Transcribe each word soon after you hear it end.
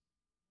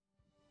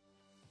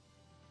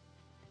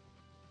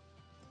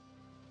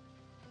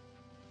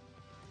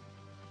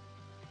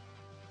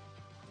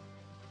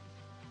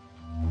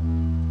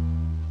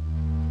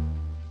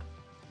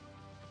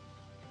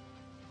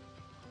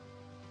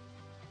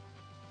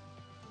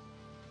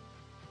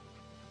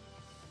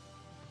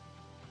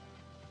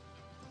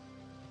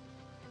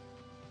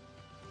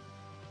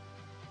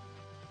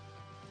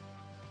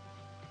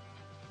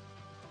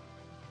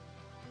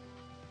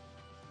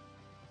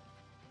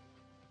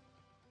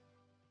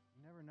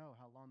know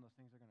how long those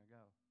things are going to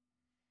go.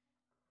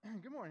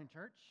 Good morning,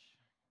 church.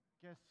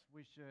 Guess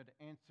we should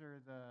answer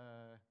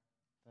the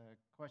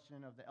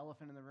question of the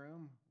elephant in the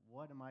room.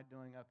 What am I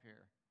doing up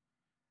here?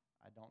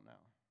 I don't know.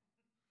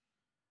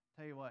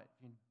 Tell you what,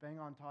 if you bang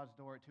on Todd's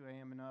door at 2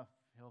 a.m. enough,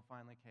 he'll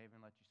finally cave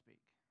and let you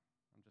speak.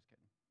 I'm just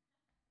kidding.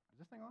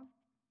 Is this thing on?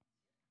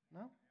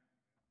 No?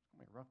 It's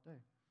going to be a rough day.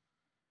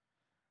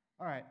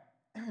 All right.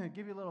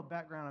 Give you a little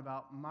background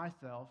about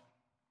myself.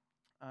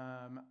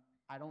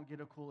 I don't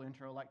get a cool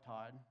intro like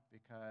Todd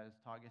because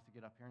Todd gets to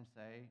get up here and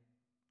say,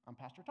 I'm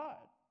Pastor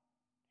Todd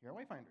here at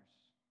Wayfinders.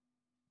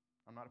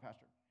 I'm not a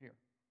pastor here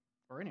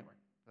or anywhere,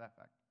 for that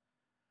fact.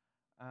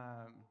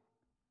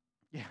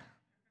 Yeah,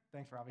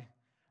 thanks, Robbie.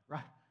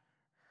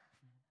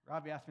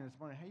 Robbie asked me this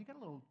morning, hey, you got a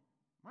little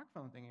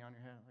microphone thingy on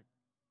your head? I'm like,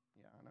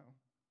 yeah, I know.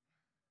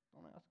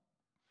 Don't ask.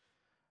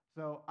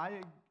 So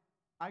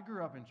I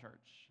grew up in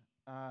church.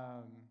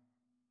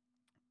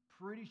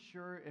 Pretty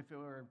sure if it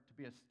were to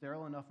be a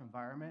sterile enough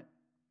environment,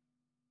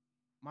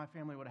 my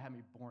family would have had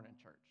me born in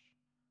church.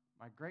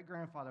 My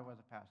great-grandfather was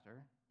a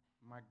pastor.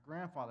 My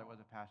grandfather was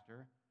a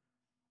pastor.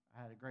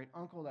 I had a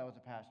great-uncle that was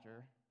a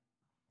pastor.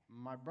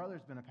 My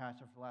brother's been a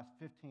pastor for the last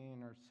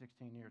 15 or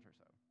 16 years or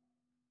so.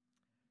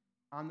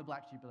 I'm the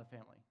black sheep of the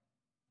family.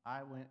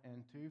 I went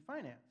into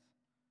finance.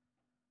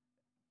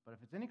 But if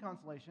it's any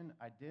consolation,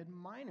 I did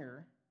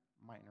minor,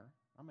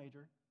 not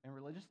major, in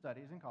religious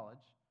studies in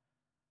college.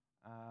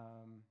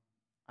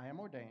 I am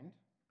ordained,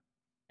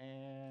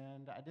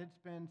 and I did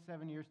spend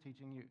 7 years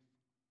teaching youth,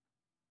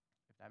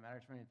 if that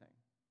matters for anything.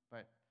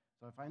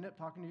 So if I end up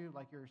talking to you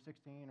like you're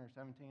 16 or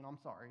 17, I'm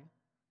sorry,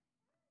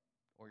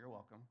 or you're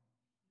welcome.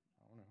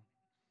 I don't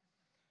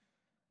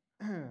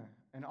know.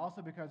 And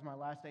also because my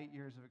last 8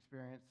 years of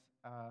experience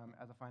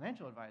as a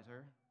financial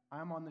advisor,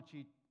 I'm on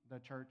the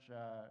church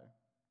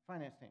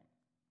finance team.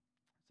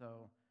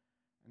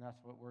 And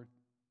that's what we're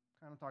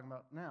kind of talking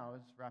about now,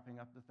 is wrapping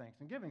up the Thanks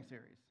and Giving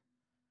series.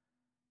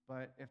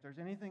 But if there's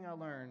anything I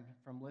learned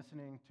from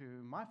listening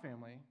to my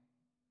family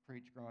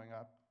preach growing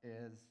up,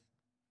 is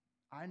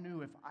I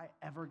knew if I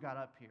ever got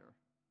up here,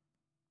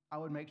 I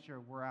would make sure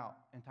we're out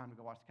in time to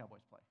go watch the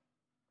Cowboys play.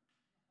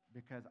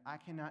 Because I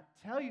cannot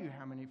tell you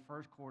how many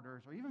first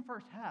quarters or even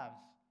first halves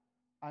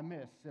I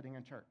miss sitting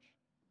in church.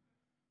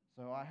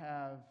 So I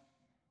have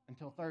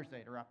until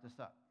Thursday to wrap this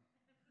up.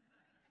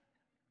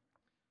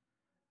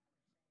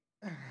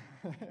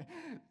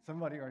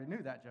 Somebody already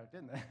knew that joke,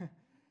 didn't they?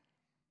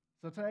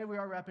 So today we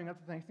are wrapping up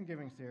the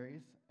Thanksgiving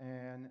series,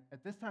 and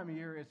at this time of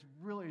year, it's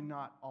really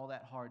not all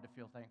that hard to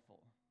feel thankful.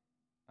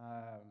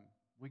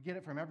 We get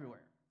it from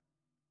everywhere.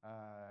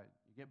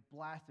 You get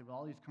blasted with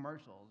all these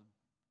commercials.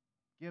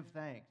 Give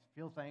thanks,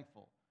 feel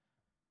thankful.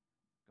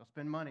 Go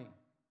spend money,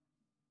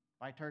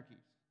 buy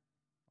turkeys,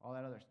 all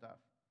that other stuff.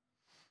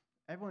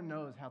 Everyone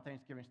knows how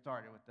Thanksgiving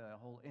started with the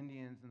whole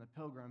Indians and the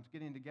Pilgrims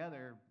getting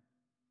together.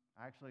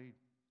 Actually,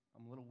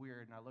 I'm a little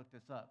weird, and I looked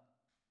this up.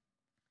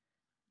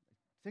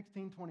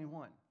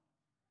 1621.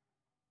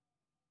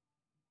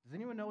 Does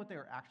anyone know what they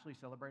were actually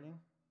celebrating?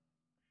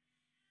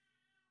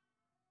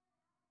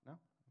 No?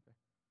 Okay.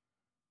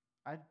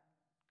 I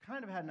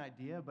kind of had an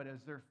idea, but it was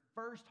their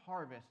first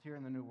harvest here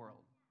in the New World.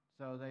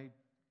 So they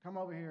come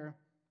over here,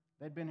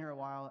 they'd been here a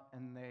while,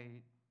 and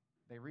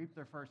they reaped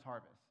their first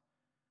harvest.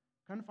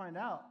 Come to find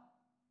out,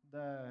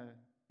 the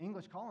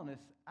English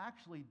colonists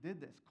actually did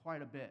this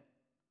quite a bit.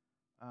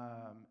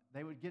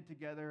 They would get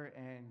together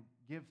and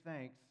give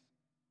thanks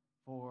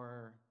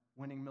for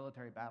winning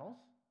military battles,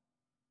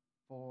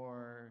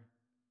 for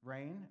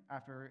rain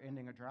after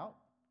ending a drought,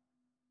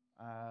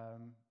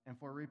 and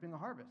for reaping a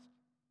harvest.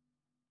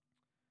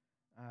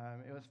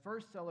 It was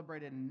first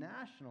celebrated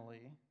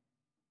nationally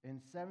in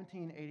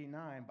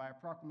 1789 by a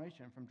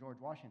proclamation from George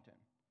Washington.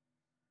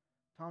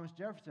 Thomas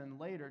Jefferson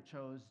later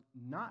chose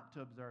not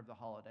to observe the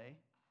holiday,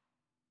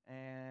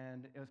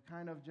 and it was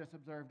kind of just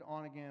observed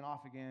on again,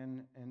 off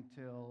again,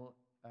 until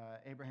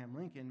Abraham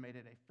Lincoln made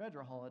it a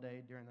federal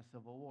holiday during the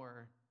Civil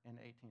War in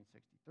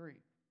 1863.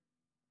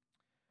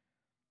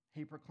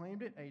 He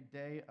proclaimed it a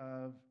day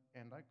of,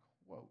 and I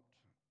quote,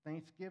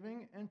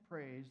 thanksgiving and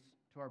praise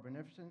to our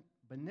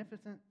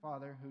beneficent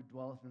Father who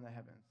dwelleth in the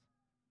heavens.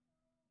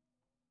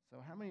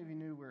 So how many of you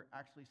knew we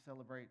actually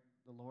celebrate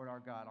the Lord our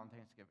God on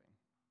Thanksgiving?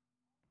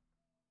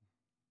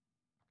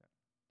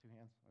 Okay, 2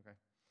 hands? Okay.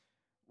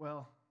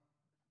 Well,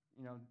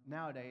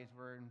 nowadays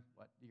we're in,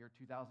 the year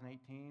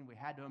 2018. We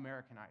had to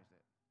Americanize it.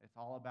 It's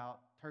all about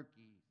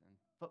turkeys and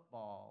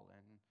football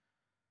and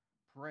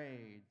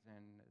parades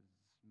and as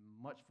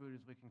much food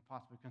as we can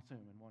possibly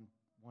consume in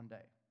one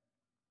day.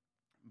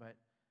 But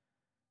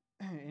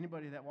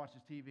anybody that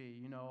watches TV,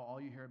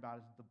 all you hear about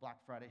is the Black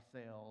Friday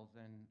sales.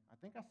 And I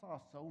think I saw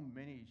so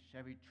many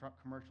Chevy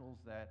truck commercials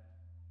that...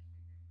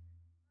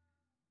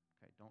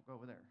 Okay, don't go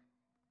over there.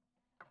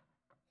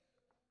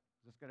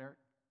 Is this good, Eric?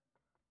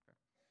 Okay.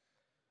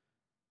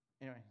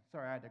 Anyway,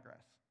 sorry, I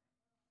digress.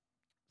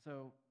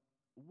 So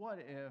what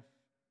if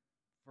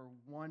for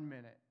 1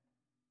 minute,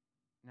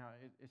 now,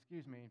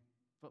 excuse me,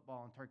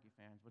 football and turkey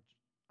fans, which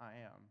I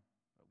am,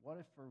 but what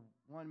if for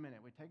 1 minute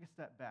we take a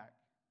step back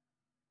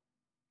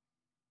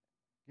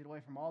get away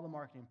from all the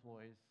marketing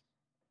employees,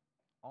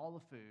 all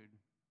the food,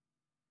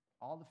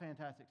 all the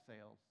fantastic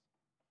sales,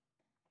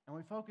 and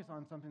we focus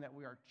on something that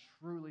we are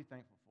truly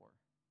thankful for.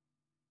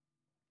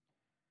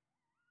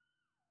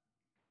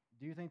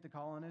 Do you think the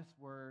colonists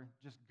were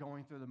just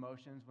going through the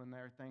motions when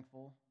they're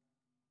thankful,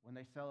 when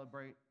they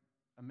celebrate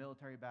a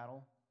military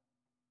battle,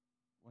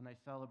 when they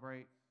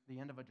celebrate the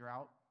end of a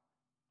drought,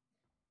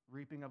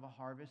 reaping of a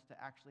harvest to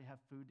actually have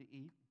food to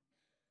eat?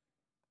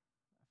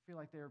 I feel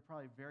like they were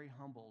probably very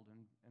humbled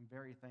and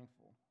very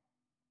thankful.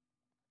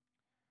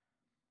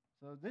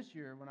 So this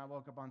year, when I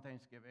woke up on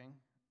Thanksgiving,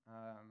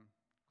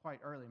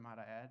 quite early, might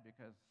I add,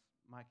 because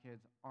my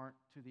kids aren't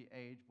to the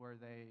age where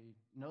they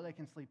know they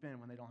can sleep in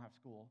when they don't have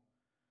school.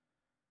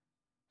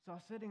 So I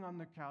was sitting on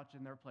the couch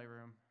in their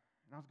playroom,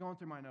 and I was going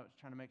through my notes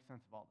trying to make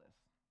sense of all this.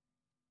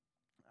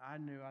 I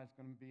knew I was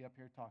going to be up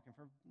here talking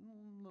for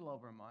a little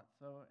over a month,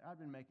 so I'd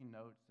been making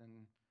notes,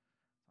 and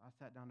so I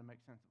sat down to make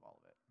sense of all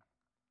of it.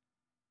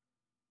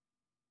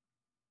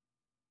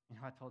 You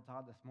know, I told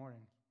Todd this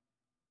morning,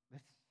 this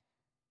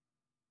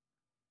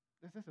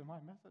isn't my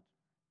message.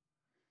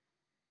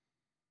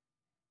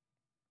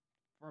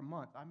 For a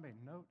month, I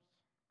made notes,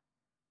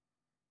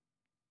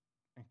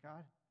 and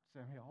God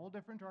sent me a whole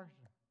different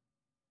direction.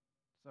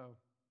 So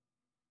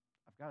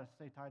I've got to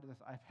stay tied to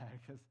this iPad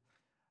because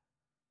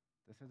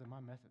this isn't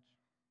my message.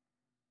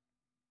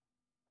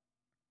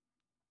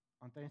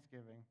 On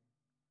Thanksgiving,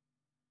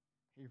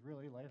 he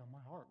really laid on my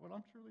heart what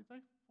I'm truly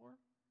thankful for.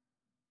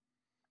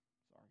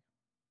 Sorry.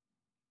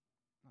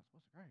 I'm not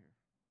supposed to cry here.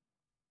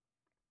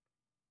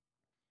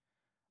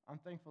 I'm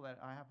thankful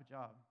that I have a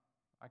job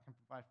I can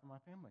provide for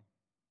my family.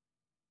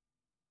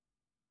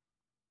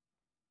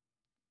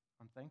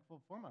 I'm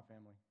thankful for my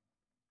family.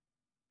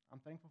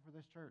 I'm thankful for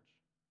this church.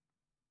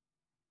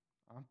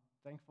 I'm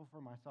thankful for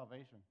my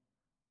salvation.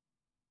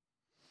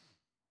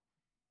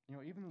 You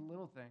know, even the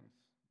little things.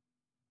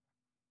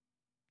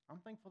 I'm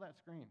thankful that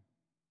screen.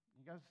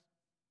 You guys,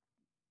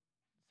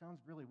 it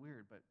sounds really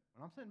weird, but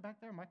when I'm sitting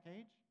back there in my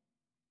cage,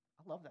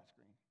 I love that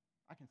screen.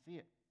 I can see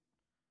it.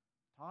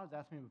 Todd's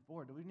asked me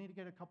before, do we need to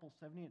get a couple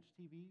 70-inch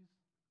TVs?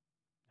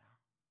 No,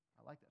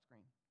 I like that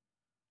screen.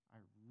 I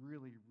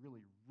really,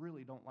 really,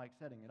 really don't like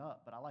setting it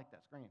up, but I like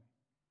that screen.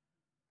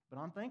 But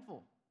I'm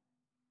thankful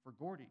for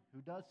Gordy, who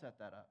does set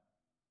that up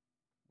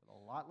with a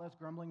lot less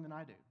grumbling than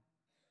I do.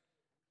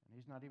 And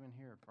he's not even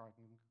here before I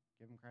can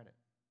give him credit.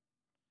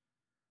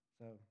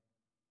 So,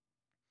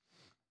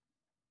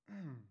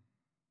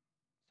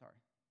 sorry.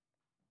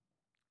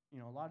 You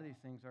know, a lot of these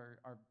things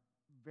are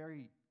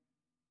very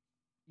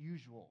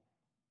usual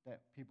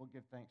that people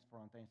give thanks for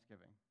on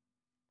Thanksgiving.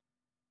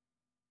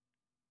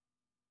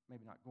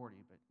 Maybe not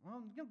Gordy, but,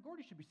 well, you know,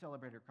 Gordy should be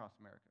celebrated across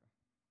America.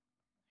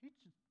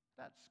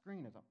 That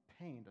screen is a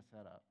pain to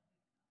set up.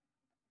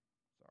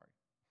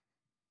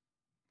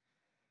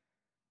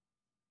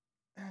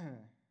 Sorry.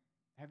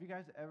 Have you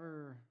guys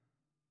ever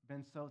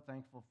been so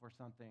thankful for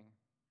something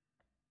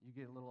you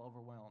get a little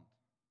overwhelmed,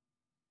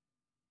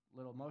 a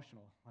little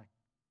emotional, like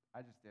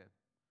I just did?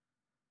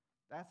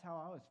 That's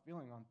how I was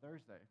feeling on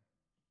Thursday.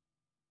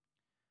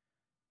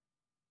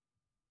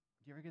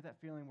 Do you ever get that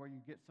feeling where you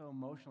get so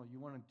emotional you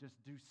want to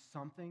just do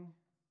something,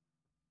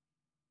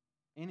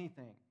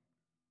 anything,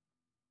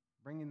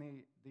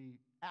 bringing the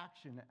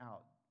action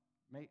out,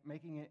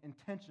 making it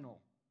intentional?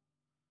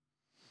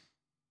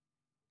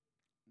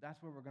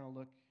 That's where we're going to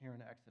look here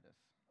in Exodus.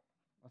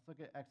 Let's look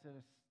at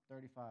Exodus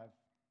 35,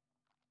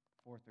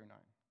 4 through 9.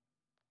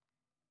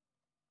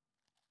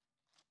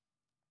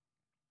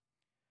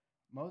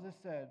 Moses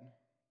said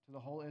to the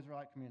whole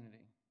Israelite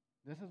community,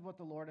 "This is what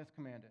the Lord has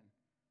commanded.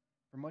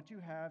 From what you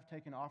have,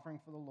 take an offering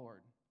for the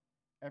Lord.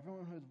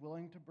 Everyone who is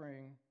willing to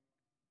bring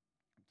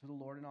to the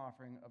Lord an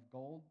offering of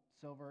gold,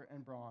 silver,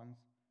 and bronze,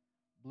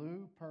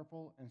 blue,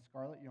 purple, and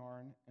scarlet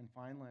yarn, and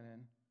fine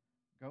linen,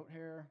 goat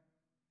hair,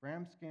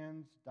 ram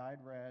skins dyed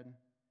red,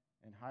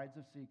 and hides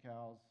of sea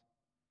cows."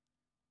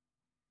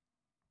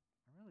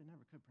 I really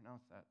never could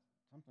pronounce that.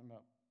 Something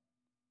about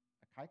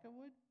acacia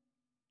wood?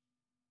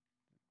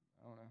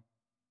 I don't know.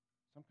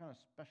 Some kind of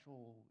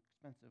special,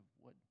 expensive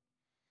wood.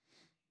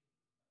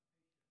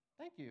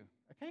 Thank you.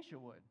 Acacia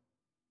wood.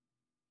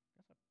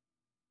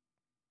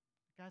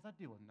 Guys, I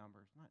deal with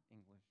numbers, not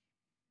English.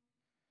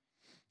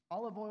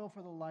 Olive oil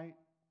for the light,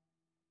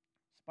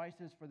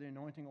 spices for the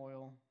anointing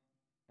oil,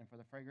 and for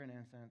the fragrant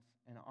incense,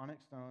 and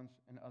onyx stones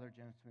and other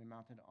gems to be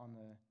mounted on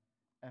the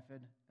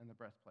ephod and the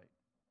breastplate.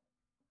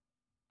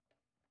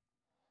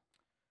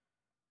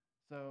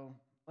 So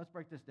let's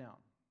break this down.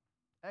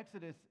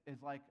 Exodus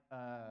is like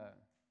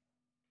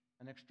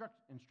an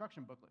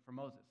instruction booklet for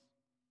Moses.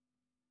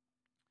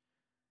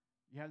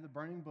 You have the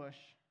burning bush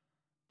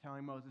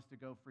telling Moses to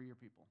go free your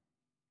people.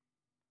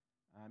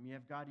 You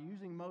have God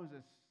using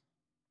Moses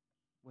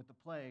with the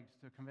plagues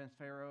to convince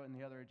Pharaoh and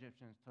the other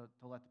Egyptians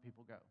to let the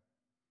people go.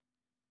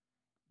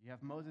 You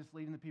have Moses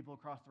leading the people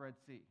across the Red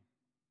Sea.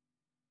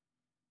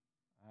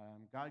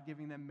 God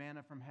giving them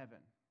manna from heaven,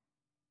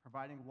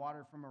 providing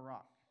water from a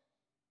rock.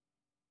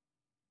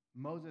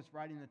 Moses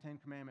writing the Ten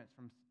Commandments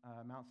from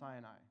Mount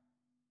Sinai.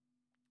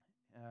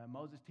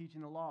 Moses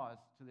teaching the laws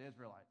to the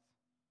Israelites.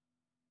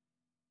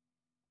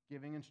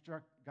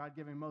 God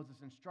giving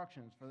Moses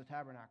instructions for the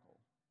tabernacle,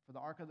 for the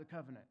Ark of the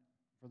Covenant,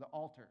 for the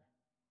altar.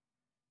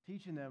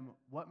 Teaching them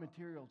what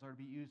materials are to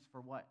be used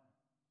for what.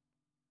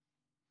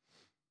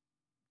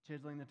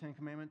 Chiseling the Ten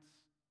Commandments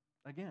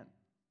again,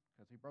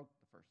 because he broke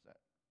the first set.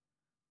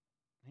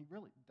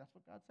 That's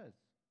what God says.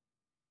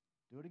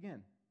 Do it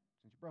again,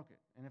 since you broke it.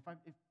 And if I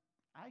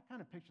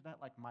kind of picture that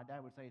like my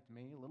dad would say it to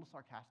me, a little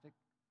sarcastic,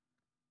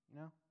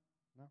 No?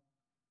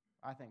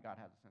 I think God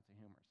has a sense of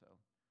humor, so.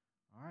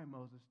 All right,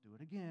 Moses, do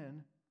it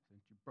again,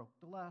 since you broke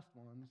the last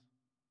ones.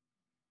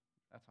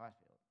 That's how I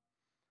feel.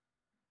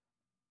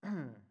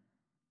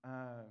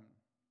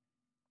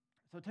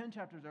 So 10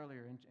 chapters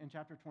earlier, in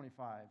chapter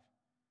 25,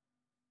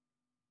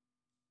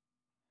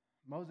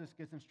 Moses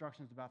gets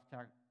instructions about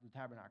the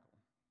tabernacle.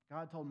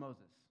 God told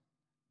Moses,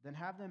 then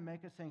have them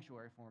make a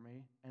sanctuary for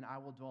me, and I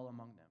will dwell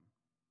among them.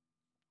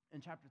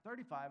 In chapter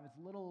 35, it's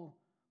a little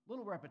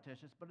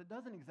repetitious, but it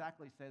doesn't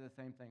exactly say the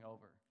same thing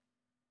over.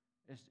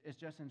 It's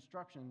just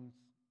instructions.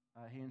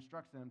 He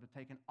instructs them to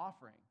take an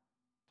offering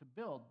to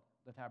build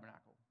the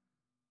tabernacle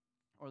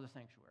or the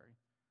sanctuary.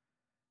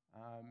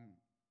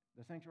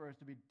 The sanctuary is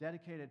to be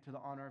dedicated to the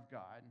honor of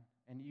God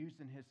and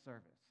used in his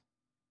service.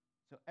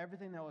 So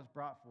everything that was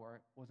brought for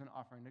it was an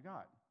offering to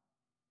God.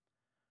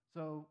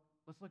 So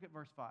let's look at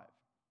verse 5.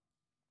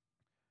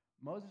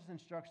 Moses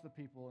instructs the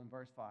people in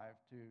verse 5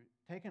 to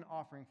take an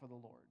offering for the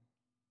Lord.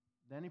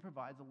 Then he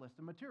provides a list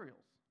of materials.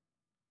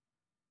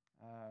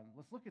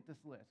 Let's look at this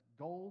list.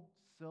 Gold,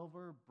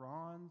 silver,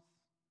 bronze,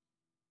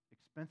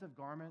 expensive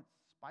garments,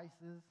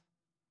 spices.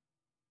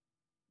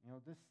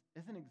 This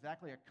isn't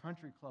exactly a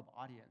country club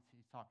audience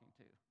he's talking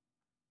to.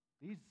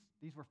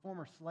 These were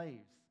former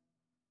slaves.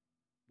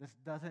 This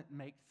doesn't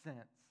make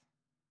sense.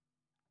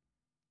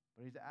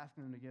 But he's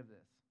asking them to give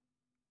this.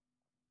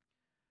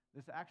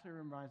 This actually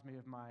reminds me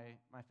of my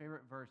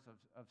favorite verse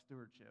of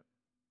stewardship.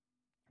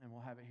 And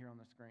we'll have it here on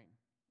the screen.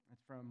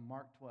 It's from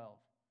Mark 12.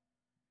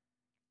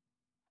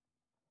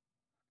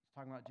 It's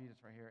talking about Jesus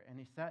right here. And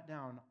he sat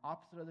down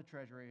opposite of the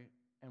treasury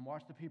and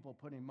watched the people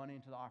putting money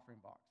into the offering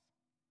box.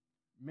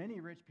 Many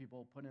rich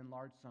people put in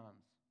large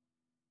sums,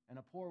 and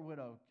a poor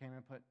widow came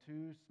and put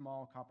 2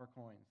 small copper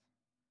coins,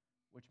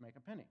 which make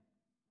a penny.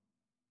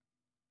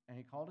 And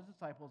he called his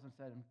disciples and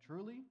said,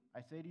 truly,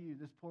 I say to you,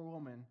 this poor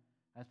woman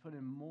has put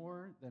in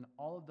more than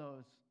all of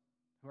those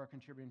who are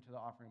contributing to the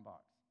offering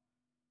box.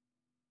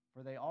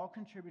 For they all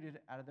contributed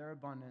out of their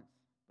abundance,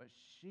 but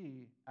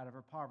she, out of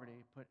her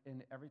poverty, put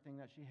in everything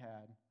that she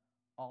had,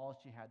 all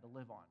she had to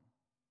live on.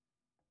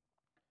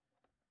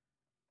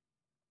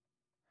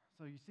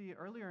 So you see,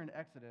 earlier in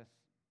Exodus,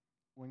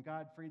 when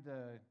God freed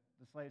the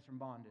slaves from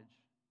bondage,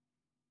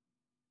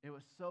 it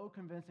was so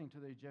convincing to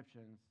the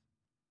Egyptians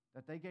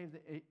that they gave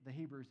the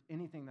Hebrews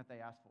anything that they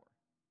asked for.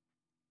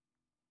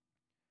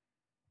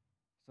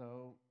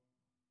 So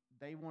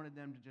they wanted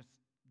them to just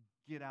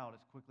get out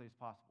as quickly as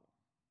possible.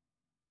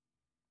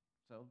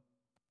 So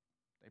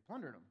they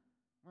plundered them.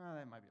 Well,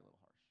 that might be a little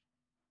harsh.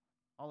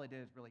 All they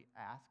did is really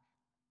ask,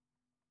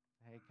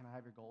 hey, can I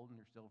have your gold and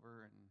your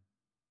silver and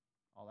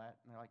all that?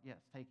 And they're like,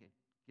 yes, take it.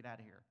 Get out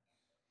of here.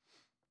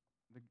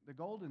 The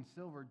gold and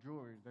silver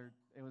jewelry,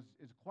 it was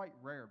quite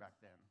rare back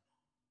then.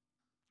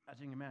 As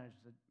you can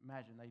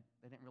imagine, they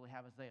didn't really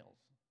have a sales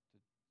to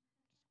just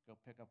go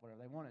pick up whatever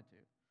they wanted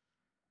to.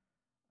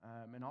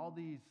 And all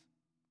these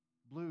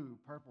blue,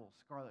 purple,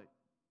 scarlet,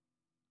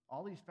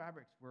 all these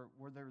fabrics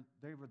were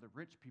the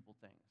rich people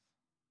things.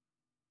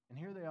 And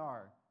here they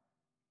are.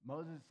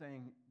 Moses is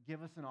saying,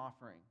 give us an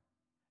offering.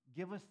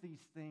 Give us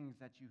these things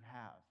that you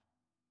have.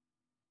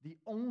 The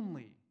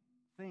only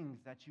things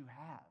that you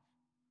have.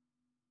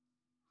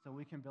 So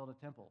we can build a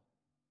temple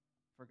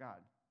for God.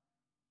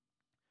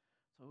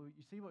 So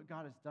you see what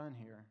God has done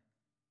here.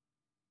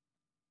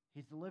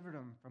 He's delivered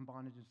them from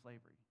bondage and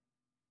slavery.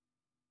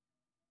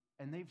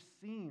 And they've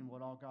seen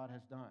what all God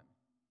has done.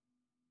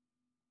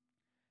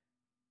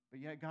 But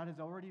yet God has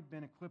already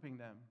been equipping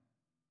them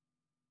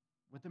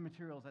with the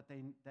materials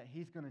that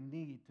he's going to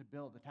need to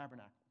build the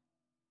tabernacle.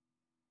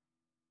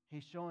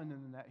 He's showing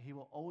them that he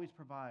will always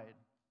provide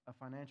a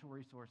financial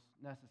resource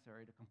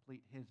necessary to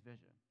complete his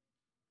vision.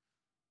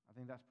 I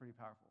think that's pretty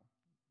powerful.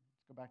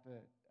 Let's go back to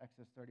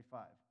Exodus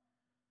 35.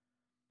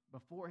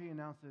 Before he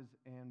announces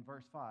in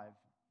verse 5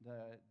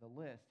 the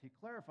list, he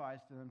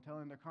clarifies to them,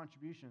 telling their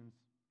contributions.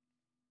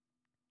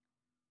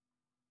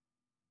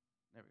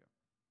 There we go.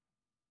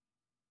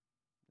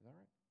 Is that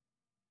right?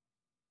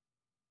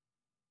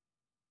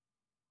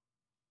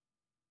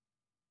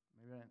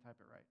 Maybe I didn't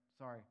type it right.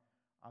 Sorry.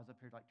 I was up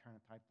here trying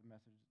to type the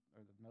message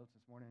or the notes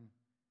this morning.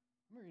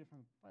 Let me read it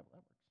from the Bible.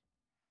 That works.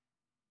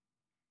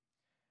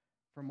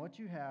 From what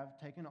you have,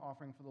 take an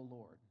offering for the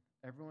Lord.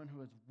 Everyone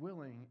who is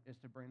willing is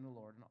to bring the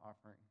Lord an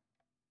offering.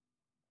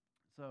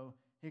 So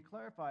he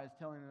clarifies,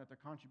 telling them that their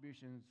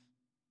contributions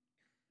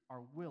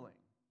are willing.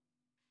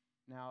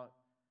 Now,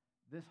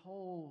 this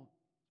whole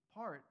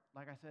part,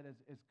 like I said,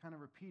 is kind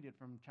of repeated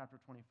from chapter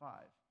 25,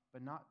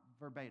 but not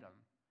verbatim.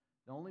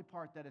 The only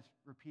part that is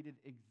repeated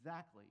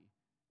exactly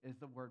is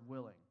the word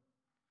willing.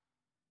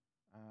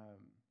 Um,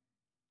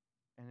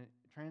 and it,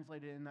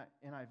 translated in that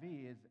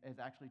NIV is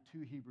actually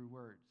two Hebrew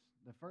words.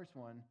 The first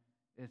one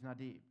is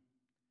nadib,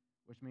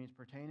 which means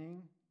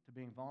pertaining to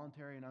being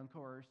voluntary and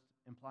uncoerced,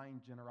 implying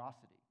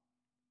generosity.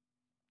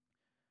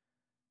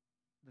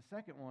 The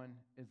second one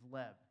is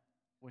lev,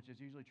 which is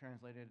usually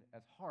translated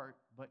as heart,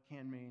 but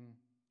can mean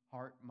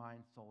heart,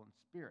 mind, soul, and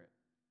spirit.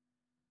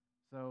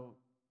 So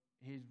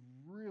he's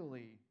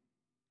really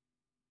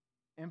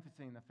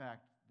emphasizing the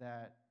fact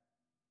that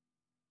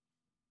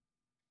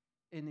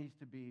it needs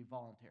to be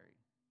voluntary.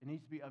 It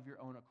needs to be of your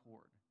own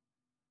accord.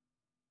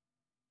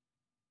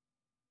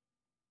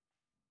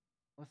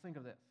 Let's think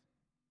of this.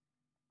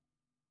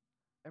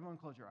 Everyone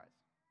close your eyes.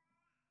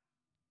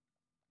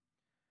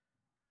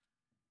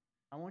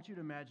 I want you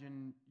to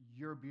imagine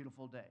your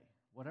beautiful day,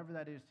 whatever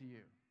that is to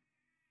you.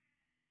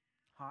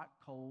 Hot,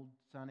 cold,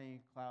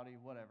 sunny, cloudy,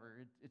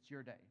 whatever. It's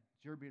your day.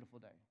 It's your beautiful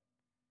day.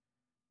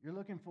 You're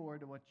looking forward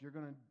to what you're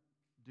going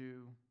to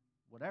do,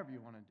 whatever you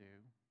want to do,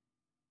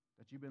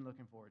 that you've been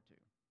looking forward to.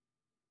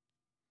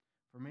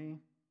 For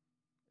me,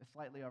 it's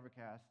slightly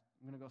overcast.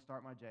 I'm going to go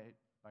start my day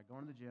by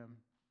going to the gym.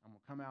 I'm going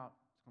to come out.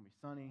 It's going to be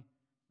sunny.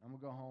 I'm going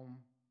to go home,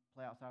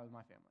 play outside with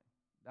my family.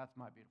 That's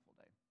my beautiful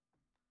day.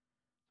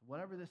 So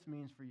whatever this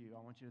means for you,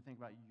 I want you to think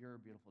about your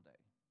beautiful day.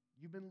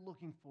 You've been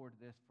looking forward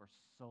to this for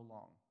so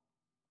long.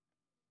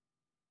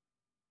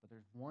 But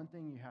there's one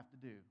thing you have to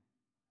do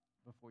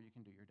before you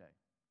can do your day.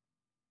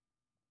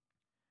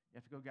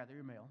 You have to go gather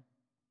your mail.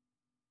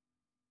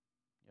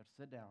 You have to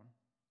sit down.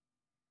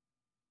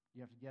 You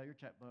have to gather your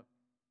checkbook.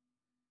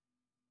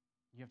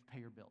 You have to pay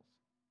your bills.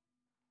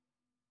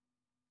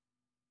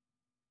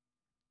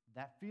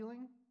 That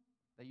feeling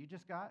that you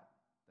just got,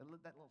 that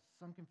little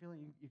sunken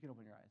feeling, you can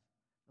open your eyes.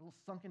 That little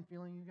sunken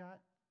feeling you got,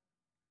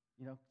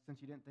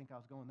 since you didn't think I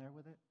was going there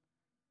with it,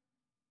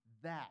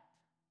 that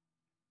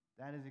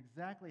is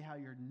exactly how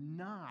you're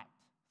not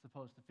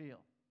supposed to feel.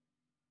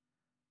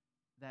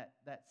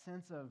 That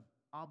sense of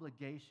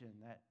obligation,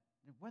 that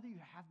whether you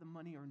have the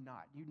money or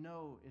not,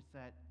 it's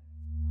that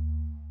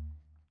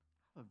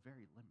I have a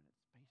very limited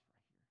space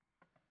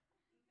right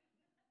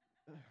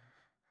here.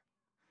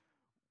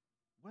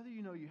 Whether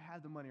you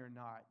have the money or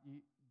not,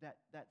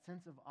 that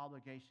sense of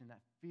obligation,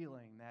 that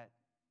feeling, that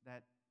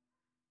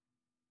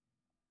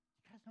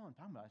you guys know what I'm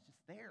talking about. It's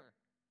just there.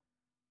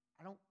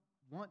 I don't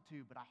want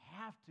to, but I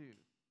have to.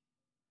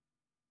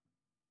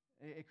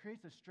 It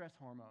creates a stress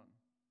hormone.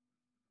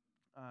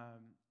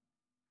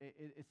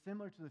 It's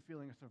similar to the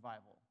feeling of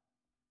survival.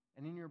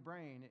 And in your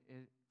brain,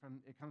 it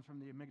comes from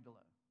the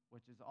amygdala,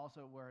 which is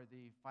also where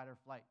the fight or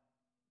flight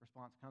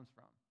response comes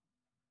from.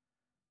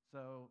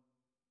 So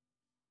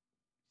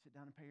sit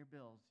down and pay your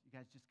bills. You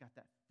guys just got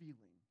that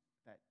feeling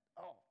that,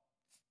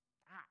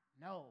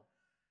 no,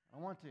 I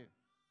don't want to.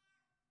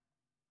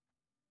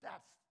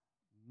 That's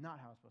not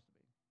how it's supposed to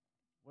be.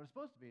 What it's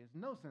supposed to be is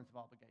no sense of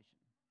obligation.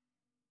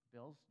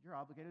 Bills, you're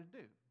obligated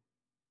to do.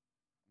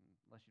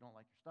 Unless you don't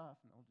like your stuff,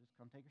 and they'll just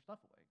come take your stuff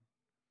away.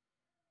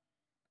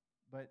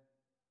 But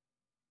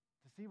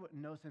to see what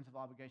no sense of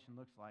obligation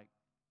looks like,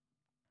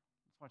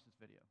 let's watch this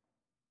video.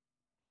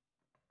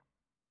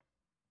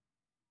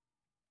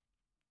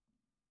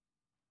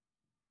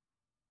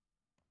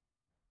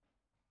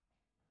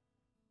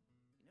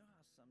 You know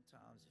how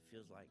sometimes it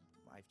feels like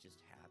life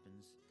just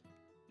happens?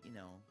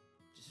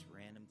 Just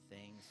random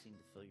things seem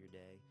to fill your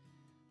day.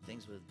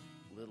 Things with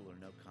little or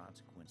no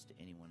consequence to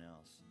anyone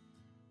else.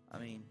 I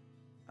mean,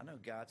 I know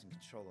God's in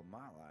control of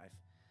my life,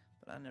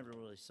 but I never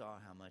really saw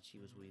how much He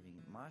was weaving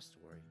my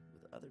story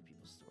with other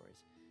people's stories,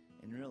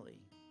 and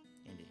really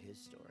into His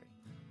story.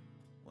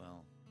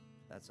 Well,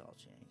 that's all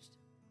changed.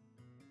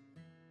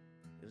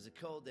 It was a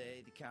cold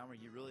day, the kind where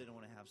you really don't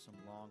want to have some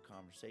long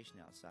conversation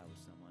outside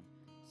with someone,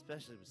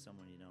 especially with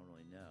someone you don't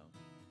really know.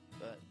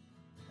 But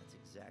that's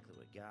exactly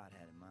what God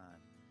had in mind.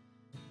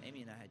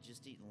 Amy and I had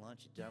just eaten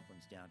lunch at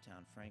Dumplings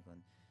downtown Franklin,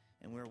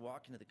 and we were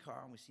walking to the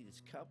car and we see this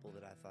couple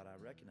that I thought I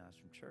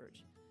recognized from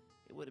church.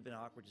 It would have been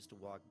awkward just to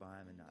walk by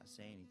them and not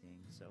say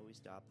anything, so we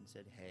stopped and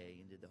said hey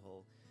and did the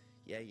whole,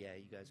 yeah,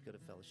 you guys go to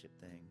fellowship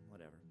thing,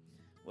 whatever.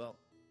 Well,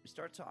 we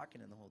start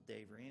talking and the whole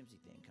Dave Ramsey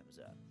thing comes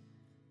up.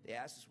 They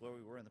asked us where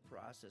we were in the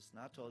process,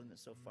 and I told them that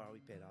so far we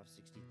paid off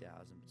 $60,000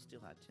 but still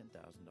had $10,000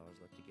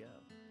 left to go.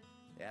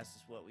 They asked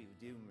us what we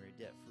would do when we were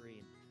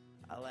debt-free,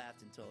 and I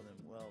laughed and told them,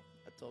 well,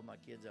 I told my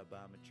kids I'd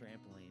buy them a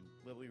trampoline,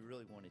 but we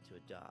really wanted to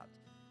adopt,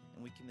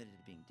 and we committed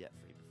to being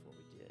debt-free before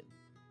we did.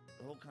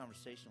 The whole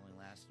conversation only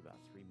lasted about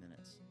 3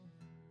 minutes.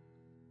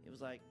 It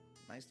was like,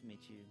 nice to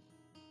meet you.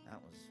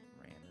 That was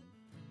random.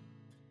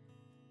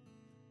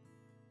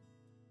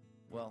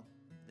 Well,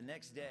 the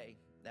next day,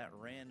 that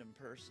random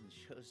person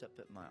shows up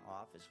at my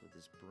office with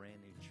this brand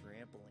new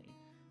trampoline.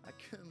 I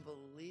couldn't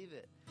believe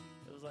it.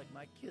 It was like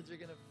my kids are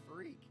going to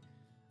freak.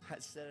 I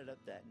set it up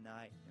that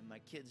night, and my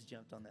kids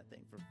jumped on that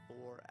thing for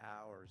 4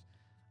 hours.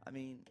 I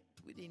mean,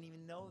 we didn't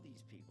even know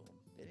these people.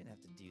 They didn't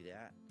have to do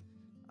that.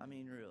 I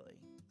mean, really,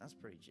 that's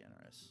pretty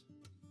generous.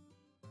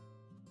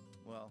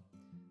 Well,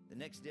 the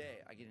next day,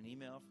 I get an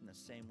email from the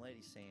same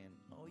lady saying,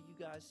 oh, you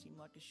guys seem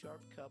like a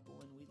sharp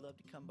couple, and we'd love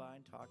to come by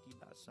and talk to you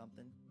about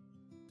something.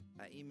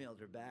 I emailed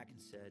her back and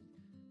said,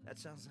 that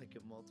sounds like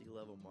a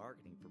multi-level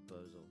marketing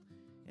proposal,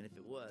 and if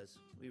it was,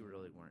 we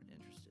really weren't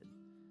interested.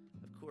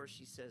 Of course,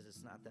 she says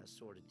it's not that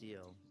sort of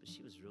deal, but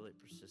she was really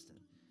persistent.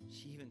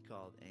 She even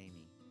called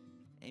Amy.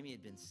 Amy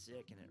had been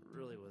sick, and it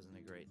really wasn't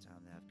a great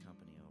time to have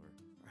company over.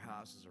 Our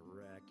house is a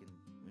wreck, and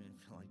we didn't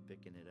feel like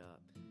picking it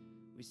up.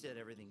 We said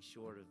everything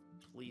short of,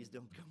 please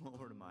don't come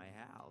over to my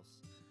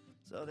house.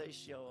 So they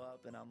show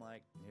up, and I'm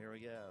like, here we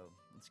go.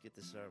 Let's get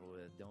this over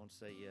with. Don't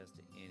say yes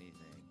to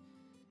anything.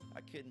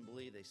 I couldn't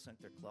believe they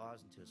sunk their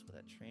claws into us with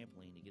that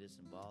trampoline to get us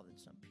involved in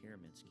some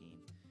pyramid scheme.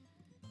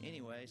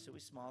 Anyway, so we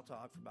small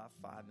talked for about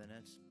 5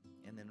 minutes,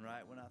 and then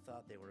right when I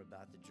thought they were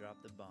about to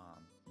drop the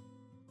bomb,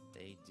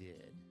 they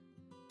did.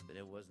 But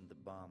it wasn't the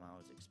bomb I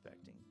was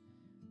expecting.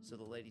 So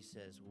the lady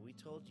says, well, we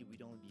told you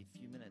we'd only be a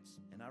few minutes,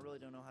 and I really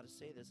don't know how to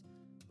say this,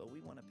 but we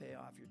want to pay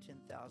off your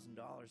 $10,000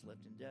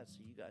 left in debt so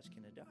you guys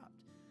can adopt.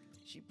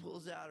 She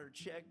pulls out her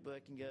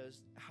checkbook and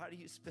goes, how do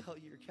you spell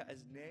your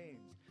guys'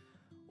 names?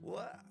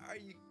 What? Are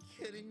you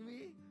kidding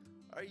me?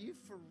 Are you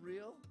for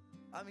real?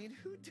 I mean,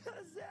 who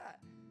does that?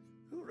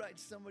 Who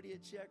writes somebody a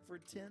check for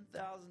 $10,000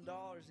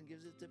 and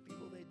gives it to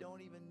people they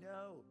don't even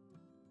know?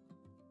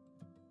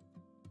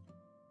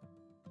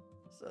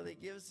 So they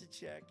give us a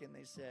check and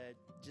they said,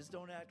 just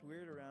don't act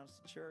weird around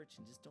church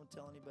and just don't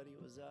tell anybody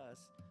it was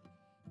us.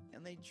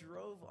 And they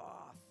drove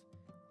off.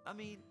 I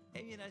mean,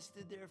 Amy and I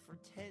stood there for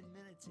 10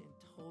 minutes in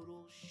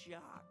total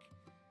shock.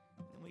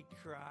 And we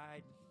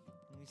cried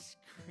and we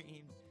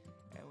screamed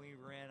and we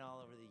ran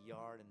all over the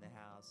yard and the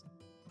house.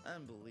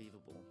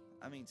 Unbelievable.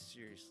 I mean,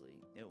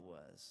 seriously, it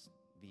was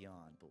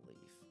beyond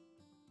belief.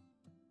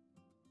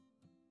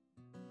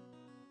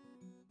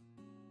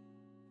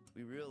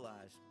 We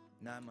realized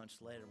 9 months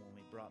later when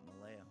we brought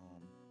Malaya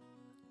home,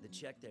 the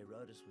check they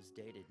wrote us was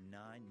dated 9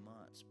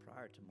 months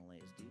prior to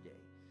Malaya's due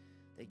date.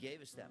 They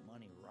gave us that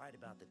money right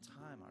about the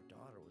time our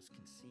daughter was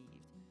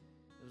conceived.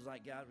 It was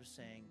like God was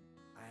saying,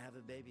 I have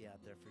a baby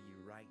out there for you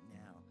right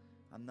now.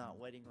 I'm not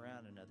waiting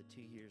around another 2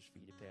 years for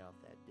you to pay off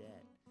that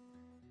debt.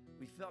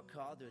 We felt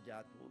called to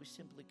adopt, but we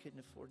simply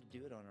couldn't afford to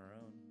do it on our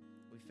own.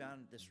 We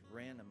found that this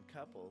random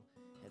couple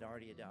had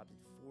already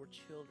adopted 4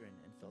 children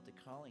and felt a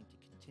calling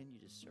to continue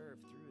to serve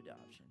through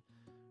adoption.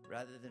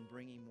 Rather than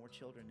bringing more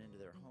children into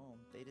their home,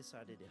 they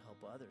decided to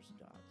help others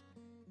adopt.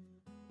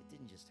 It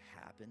didn't just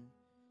happen.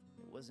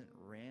 It wasn't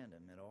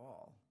random at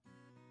all.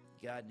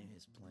 God knew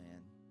his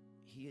plan.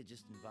 He had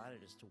just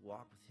invited us to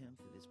walk with him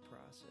through this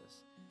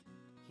process.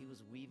 He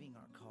was weaving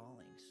our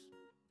callings,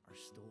 our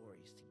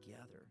stories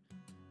together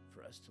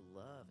for us to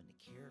love and to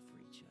care for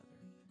each other,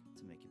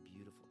 to make a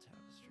beautiful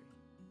tapestry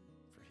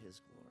for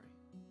his glory.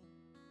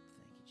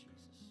 Thank you,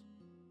 Jesus.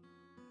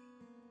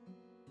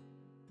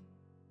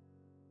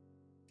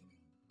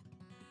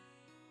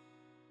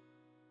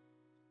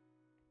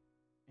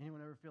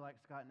 Anyone ever feel like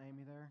Scott and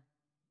Amy there?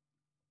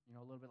 You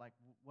know, a little bit like,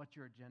 what's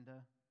your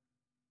agenda?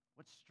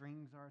 What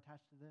strings are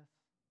attached to this?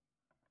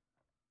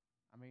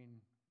 I mean,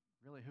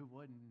 really, who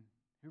wouldn't?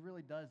 Who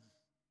really does,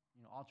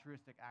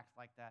 altruistic acts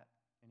like that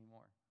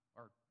anymore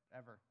or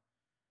ever?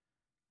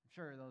 I'm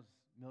sure those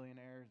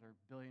millionaires or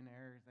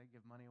billionaires, they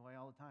give money away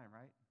all the time,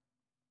 right?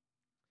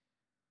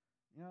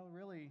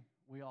 Really,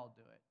 we all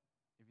do it,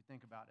 if you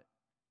think about it.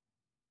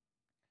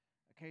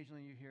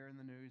 Occasionally you hear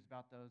in the news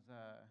about those,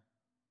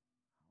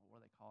 what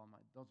do they call them?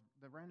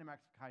 The random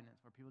acts of kindness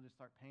where people just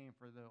start paying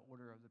for the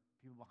order of the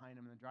people behind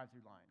them in the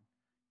drive-thru line.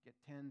 Get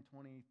 10,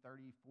 20,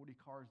 30, 40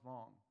 cars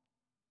long.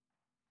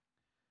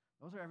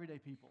 Those are everyday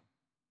people.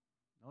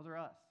 Those are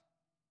us.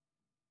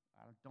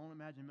 I don't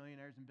imagine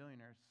millionaires and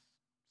billionaires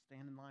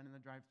stand in line in the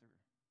drive-thru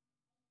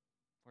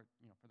for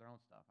their own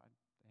stuff.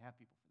 They have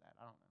people for that.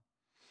 I don't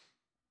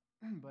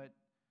know. But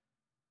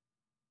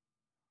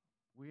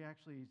we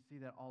actually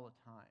see that all the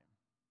time.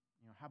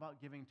 How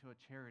about giving to a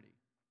charity?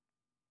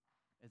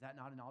 Is that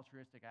not an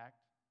altruistic act?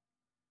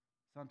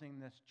 Something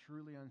that's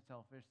truly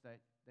unselfish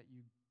that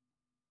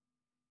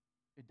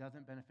it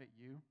doesn't benefit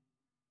you?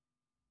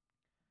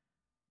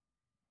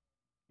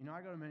 I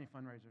go to many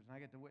fundraisers, and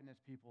I get to witness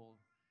people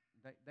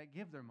that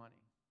give their money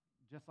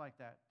just like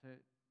that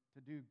to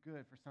do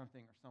good for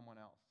something or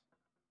someone else.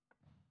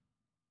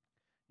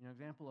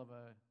 Example of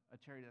a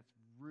charity that's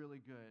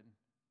really good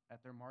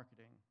at their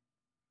marketing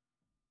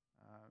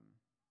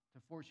to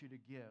force you to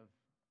give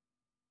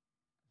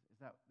is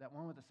that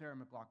one with the Sarah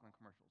McLachlan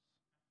commercials.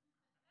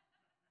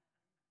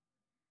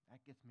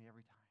 That gets me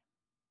every time.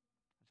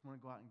 I just want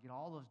to go out and get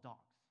all those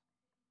dogs.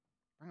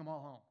 Bring them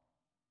all home.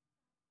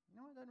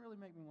 It doesn't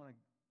really make me want to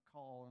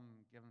call them,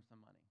 give them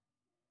some money.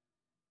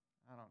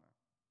 I don't know.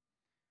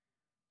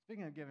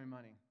 Speaking of giving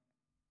money,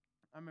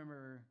 I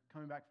remember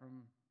coming back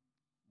from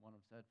one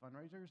of said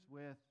fundraisers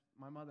with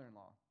my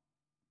mother-in-law.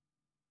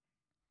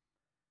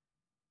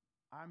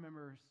 I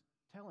remember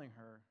telling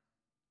her,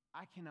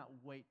 I cannot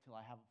wait till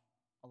I have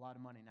a lot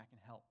of money and I can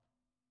help.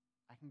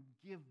 I can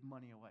give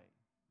money away,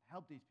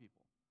 help these people,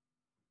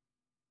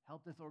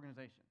 help this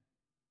organization.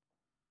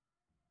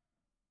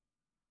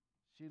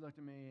 She looked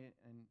at me,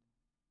 and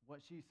what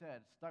she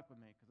said stuck with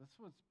me because this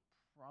was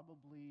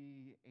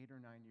probably 8 or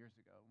 9 years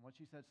ago. And what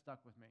she said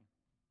stuck with me.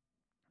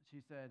 She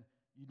said,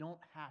 you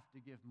don't have to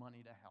give money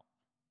to help.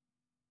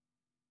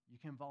 You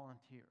can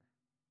volunteer.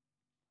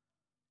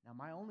 Now,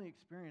 my only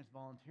experience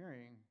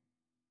volunteering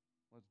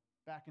was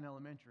back in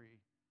elementary.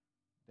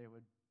 They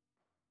would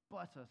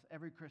bus us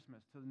every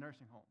Christmas to the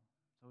nursing home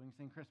so we can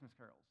sing Christmas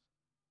carols.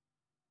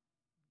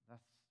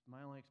 That's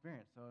my only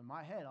experience. So in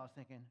my head, I was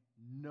thinking,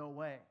 no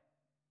way,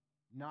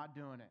 not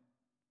doing it.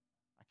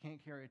 I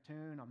can't carry a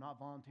tune. I'm not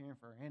volunteering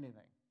for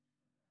anything.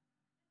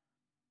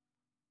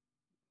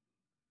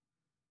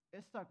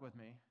 It stuck with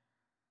me.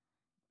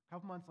 A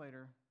couple months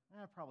later,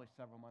 probably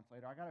several months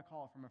later, I got a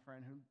call from a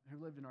friend who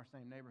lived in our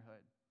same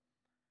neighborhood.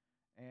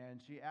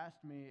 And she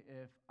asked me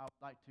if I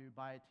would like to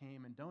buy a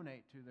team and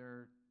donate to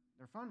their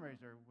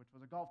fundraiser, which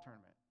was a golf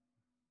tournament.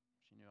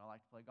 She knew I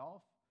liked to play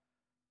golf.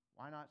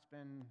 Why not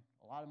spend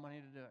a lot of money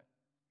to do it?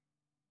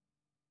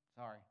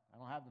 Sorry, I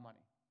don't have the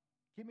money.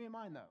 Keep me in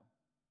mind, though.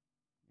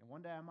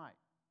 One day I might.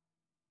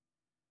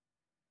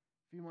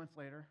 A few months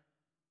later,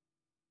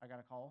 I got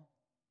a call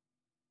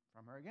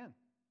from her again.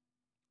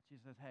 She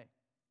says, hey,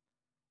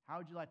 how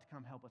would you like to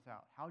come help us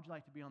out? How would you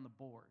like to be on the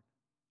board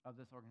of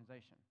this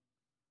organization?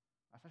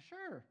 I said,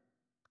 sure.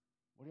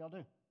 What do y'all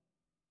do?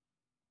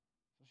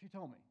 So she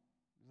told me.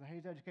 It was the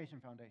Hayes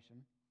Education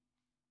Foundation.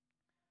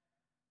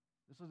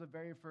 This was the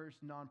very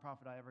first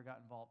nonprofit I ever got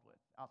involved with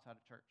outside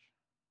of church.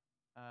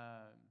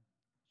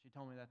 She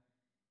told me that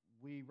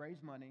we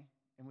raise money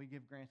and we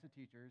give grants to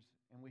teachers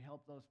and we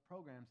help those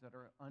programs that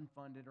are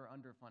unfunded or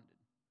underfunded.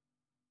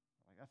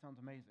 Like, that sounds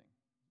amazing.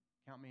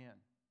 Count me in.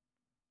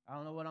 I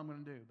don't know what I'm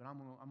going to do, but I'm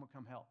going to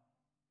come help.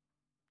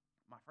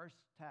 My first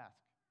task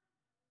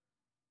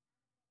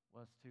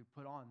was to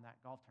put on that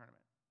golf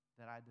tournament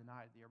that I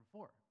denied the year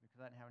before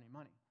because I didn't have any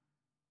money.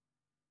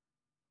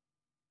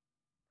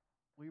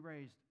 We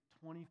raised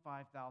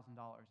 $25,000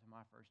 in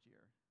my first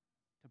year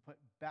to put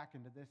back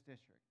into this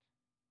district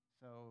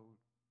so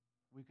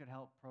we could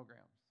help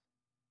programs.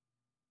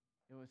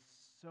 It was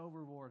so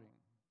rewarding.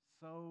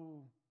 I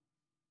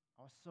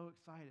was so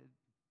excited.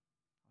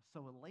 I was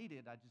so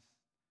elated. I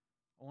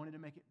wanted to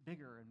make it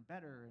bigger and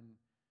better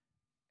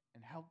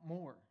and help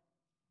more.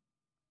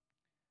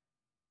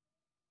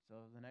 So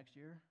the next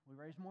year, we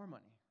raised more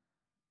money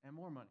and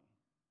more money.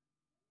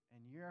 And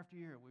year after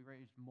year, we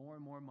raised more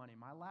and more money.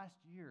 My last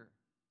year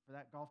for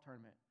that golf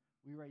tournament,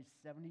 we raised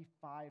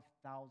 $75,000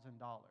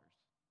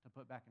 to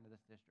put back into this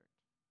district.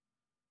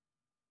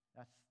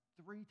 That's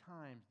 3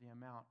 times the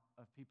amount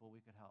of people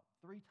we could help,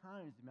 3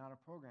 times the amount of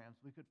programs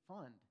we could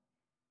fund.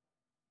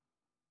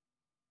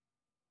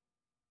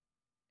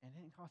 And it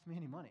didn't cost me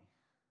any money.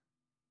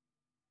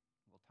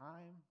 A little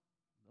time,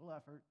 a little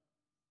effort.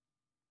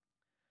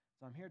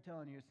 So I'm here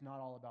telling you it's not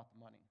all about the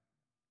money.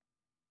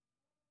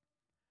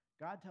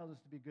 God tells us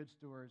to be good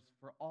stewards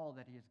for all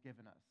that he has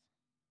given us.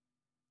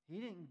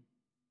 He didn't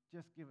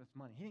just give us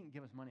money. He didn't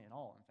give us money at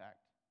all, in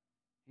fact.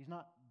 He's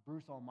not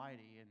Bruce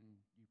Almighty and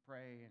you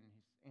pray and his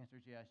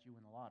answers yes, you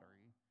win the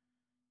lottery.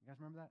 You guys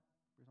remember that?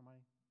 Bruce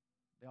Almighty?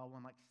 They all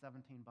won like $17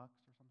 or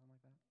something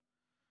like that.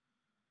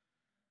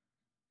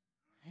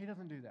 He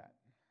doesn't do that.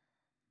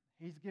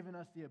 He's given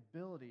us the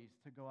abilities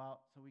to go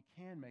out so we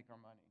can make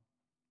our money.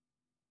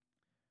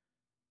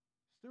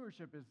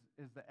 Stewardship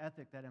is the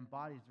ethic that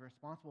embodies the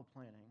responsible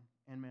planning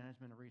and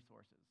management of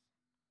resources.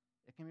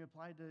 It can be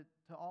applied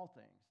to all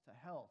things, to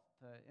health,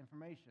 to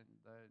information,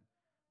 the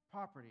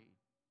property,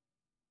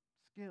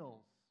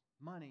 skills,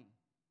 money,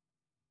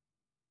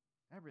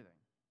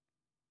 everything.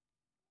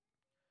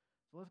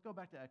 So let's go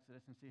back to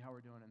Exodus and see how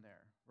we're doing in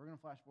there. We're going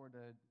to flash forward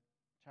to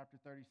chapter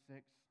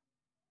 36,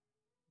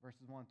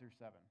 verses 1 through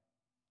 7.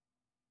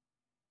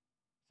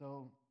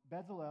 So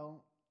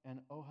Bezalel and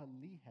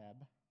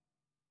Oholiab,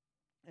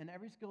 and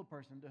every skilled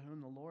person to whom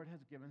the Lord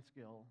has given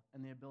skill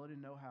and the ability to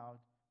know how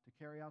to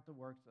carry out the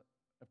works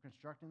of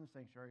constructing the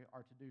sanctuary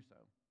are to do so,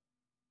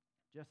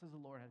 just as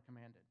the Lord had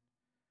commanded.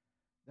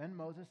 Then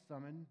Moses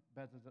summoned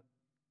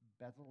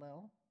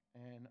Bezalel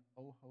and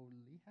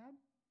Oholiab,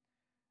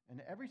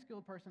 and every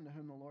skilled person to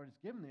whom the Lord has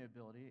given the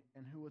ability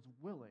and who was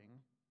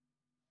willing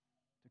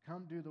to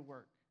come do the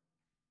work.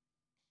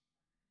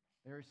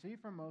 They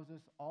received from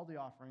Moses all the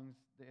offerings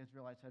the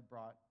Israelites had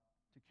brought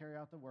to carry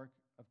out the work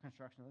of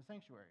construction of the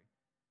sanctuary.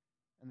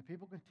 And the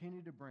people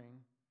continued to bring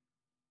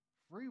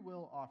free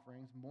will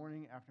offerings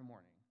morning after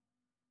morning.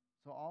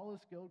 So all the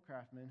skilled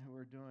craftsmen who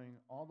were doing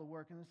all the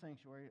work in the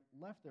sanctuary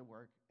left their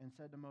work and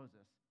said to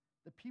Moses,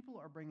 "The people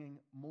are bringing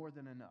more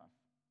than enough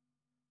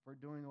for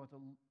doing what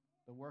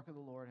the work of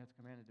the Lord has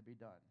commanded to be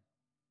done."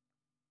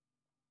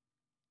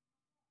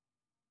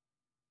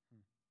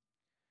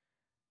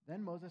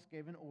 Then Moses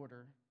gave an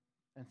order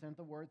and sent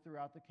the word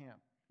throughout the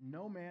camp.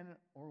 No man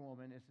or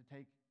woman is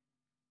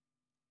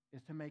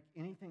to make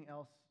anything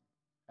else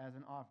as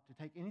an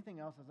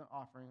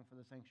offering for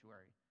the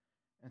sanctuary.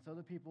 And so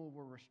the people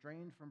were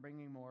restrained from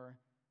bringing more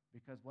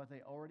because what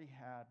they already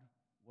had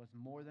was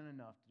more than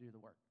enough to do the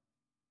work.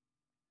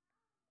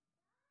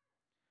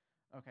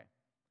 Okay,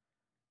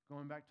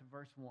 going back to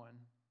verse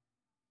 1.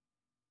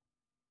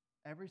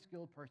 Every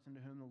skilled person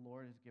to whom the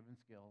Lord has given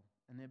skill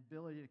and the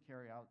ability to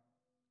carry out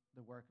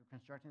the work of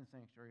constructing the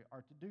sanctuary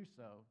are to do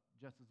so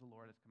just as the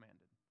Lord has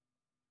commanded.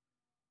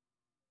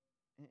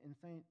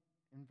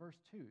 In verse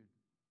 2,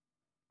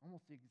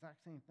 almost the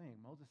exact same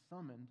thing. Moses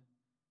summoned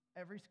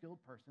every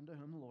skilled person to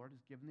whom the Lord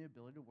has given the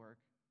ability to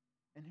work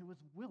and who was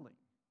willing.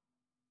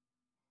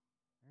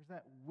 There's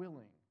that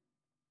willing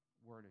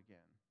word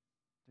again,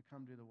 to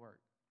come do the work.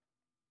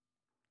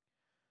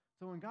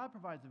 So when God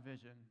provides a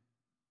vision,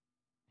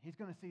 he's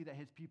going to see that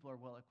his people are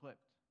well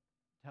equipped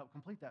to help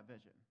complete that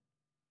vision.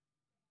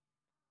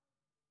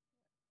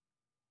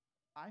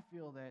 I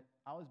feel that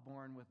I was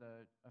born with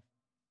a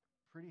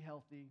pretty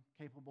healthy,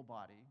 capable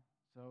body.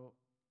 So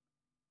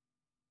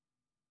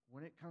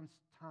when it comes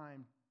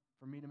time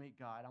for me to meet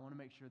God, I want to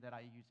make sure that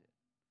I use it.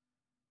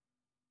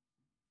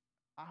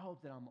 I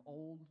hope that I'm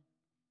old,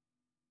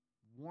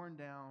 worn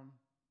down,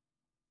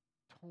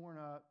 torn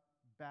up,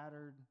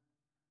 battered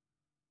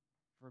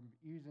from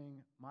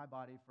using my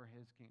body for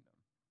his kingdom.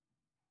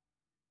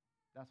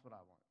 That's what I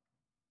want.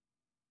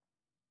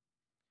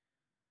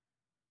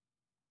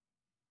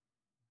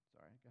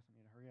 Sorry, I guess I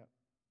need to hurry up.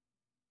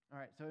 All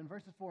right, so in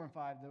verses 4 and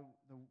 5,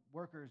 the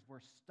workers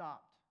were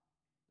stopped.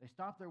 They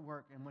stopped their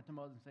work and went to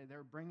Moses and said,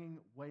 they're bringing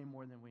way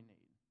more than we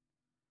need.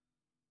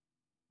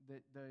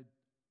 The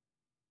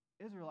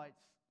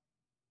Israelites,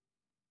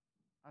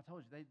 I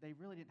told you, they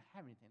really didn't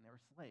have anything. They were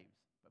slaves.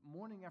 But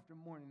morning after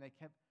morning, they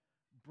kept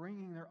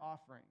bringing their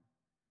offering,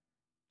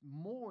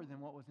 more than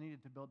what was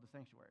needed to build the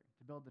sanctuary,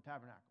 to build the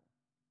tabernacle.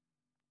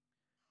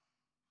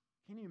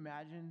 Can you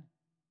imagine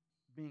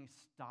being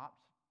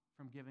stopped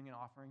from giving an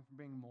offering, from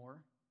bringing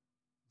more?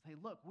 Say,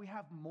 look, we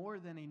have more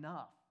than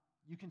enough.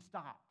 You can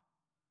stop.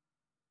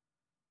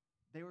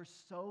 They were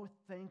so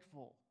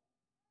thankful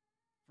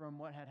from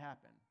what had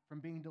happened,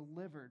 from being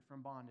delivered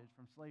from bondage,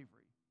 from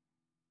slavery,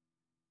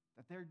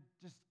 that they're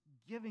just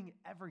giving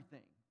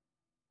everything.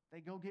 They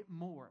go get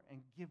more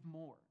and give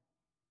more.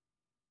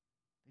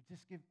 They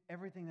just give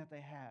everything that they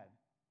had.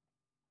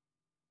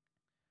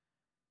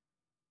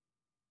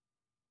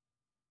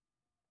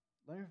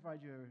 Let me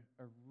provide you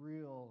a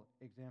real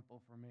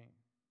example for me.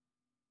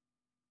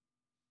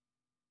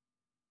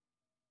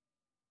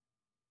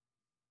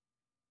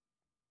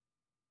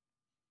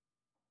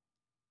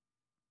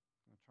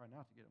 I'm going to try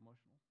not to get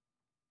emotional.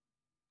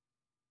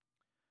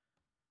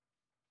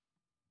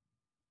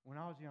 When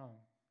I was young,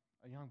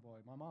 a young boy,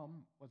 my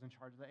mom was in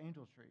charge of the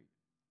angel tree.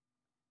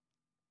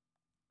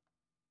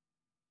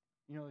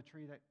 You know, the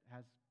tree that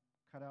has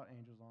cut out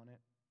angels on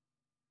it,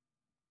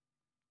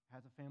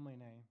 has a family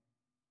name.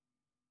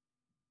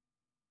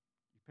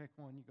 You pick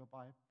one, you go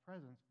buy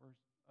presents for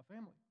a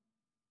family.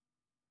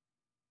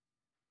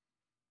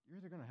 You're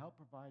either going to help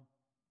provide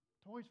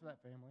toys for that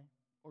family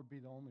or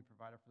be the only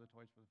provider for the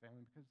toys for the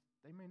family because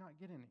they may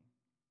not get any.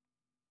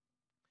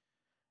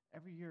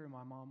 Every year,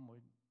 my mom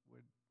would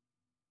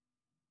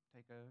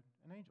take an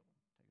angel,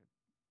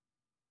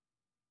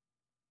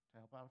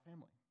 to help out a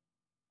family.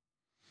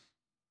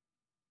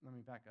 Let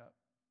me back up.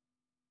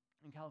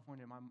 In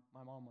California, my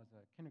mom was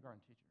a kindergarten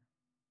teacher.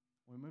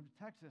 When we moved to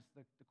Texas,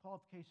 the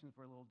qualifications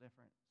were a little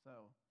different,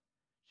 so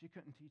she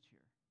couldn't teach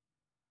here.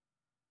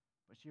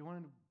 But she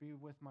wanted to be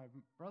with my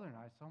brother and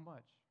I so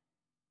much.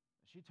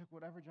 She took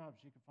whatever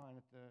job she could find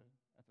at the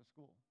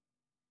school.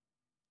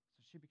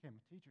 So she became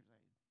a teacher's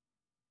aide.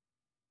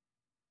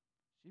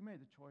 She made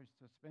the choice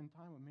to spend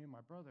time with me and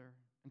my brother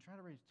and try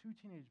to raise 2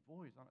 teenage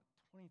boys on a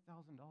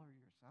 $20,000 a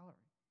year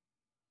salary.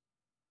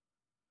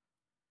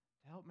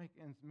 To help make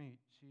ends meet,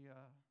 she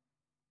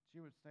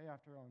would stay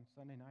after on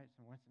Sunday nights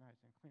and Wednesday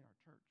nights and clean our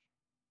church.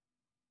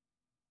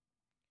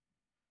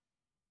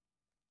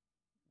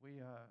 We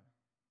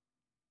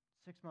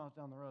 6 miles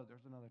down the road,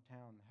 there's another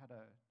town that had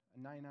a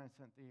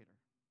 99-cent theater.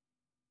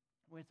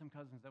 We had some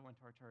cousins that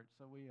went to our church,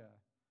 so my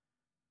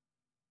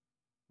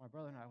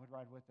brother and I would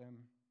ride with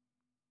them,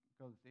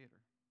 go to the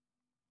theater.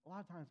 A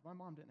lot of times, my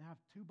mom didn't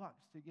have $2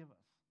 to give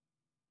us,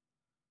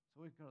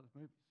 so we'd go to the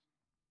movies.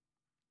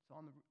 So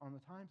on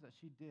the times that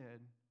she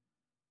did,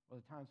 or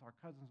the times our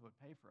cousins would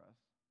pay for us,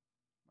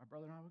 my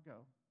brother and I would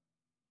go,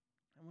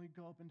 and we'd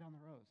go up and down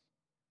the rows,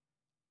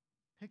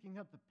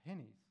 picking up the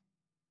pennies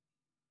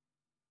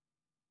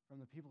from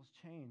the people's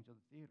change of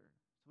the theater,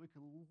 so we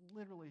could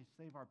literally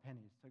save our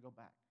pennies to go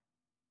back.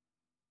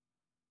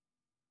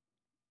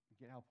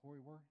 You get how poor we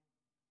were?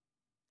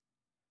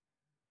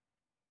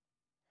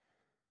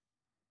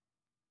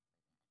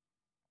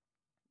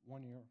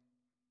 One year,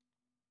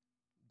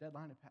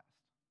 deadline had passed.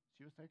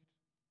 She was taken.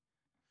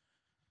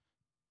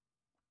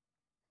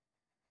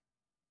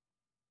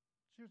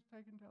 She was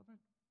taken down the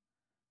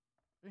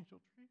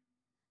angel tree.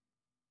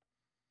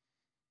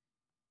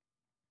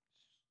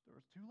 There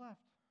was 2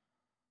 left.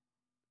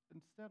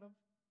 Instead of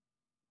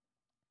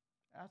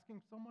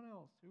asking someone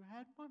else who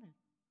had money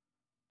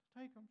to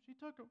take them, she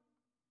took them.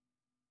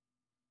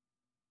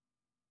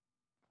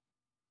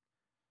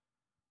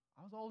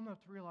 I was old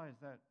enough to realize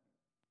that,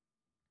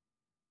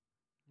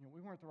 we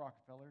weren't the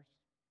Rockefellers,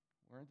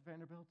 we weren't the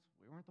Vanderbilts,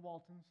 we weren't the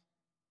Waltons.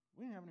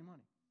 We didn't have any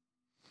money.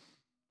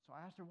 So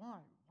I asked her,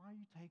 why? Why are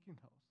you taking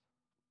those?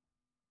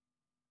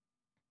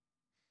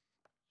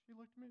 She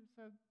looked at me and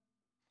said,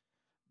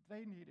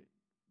 they need it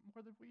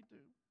more than we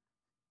do.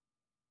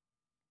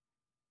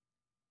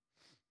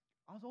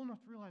 I was old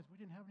enough to realize we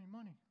didn't have any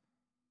money.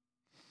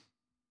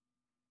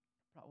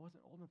 But I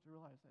wasn't old enough to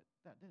realize that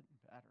that didn't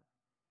matter.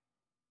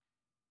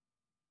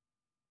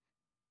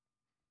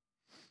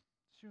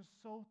 She was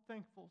so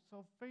thankful,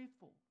 so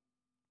faithful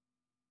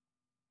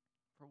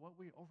for what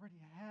we already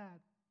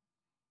had.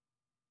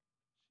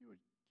 She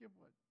would give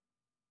what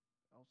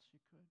else she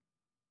could.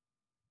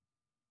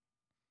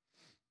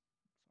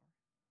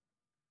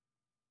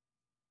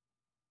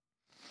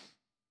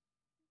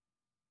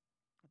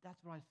 But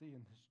that's what I see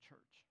in this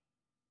church.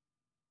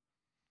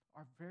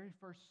 Our very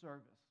first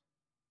service,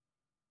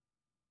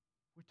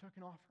 we took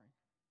an offering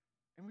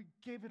and we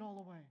gave it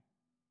all away.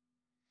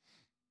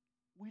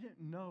 We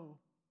didn't know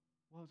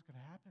what was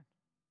going to happen.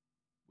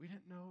 We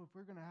didn't know if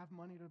we were going to have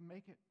money to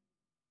make it.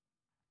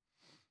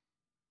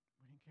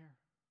 We didn't care.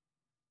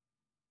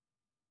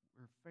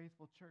 We're a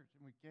faithful church,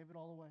 and we gave it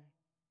all away.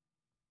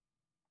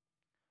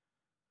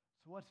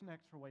 So what's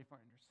next for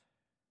Wayfinders?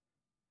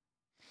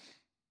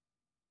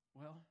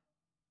 Well,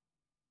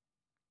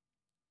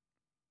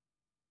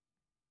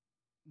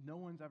 no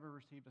one's ever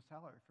received a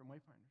salary from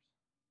Wayfinders.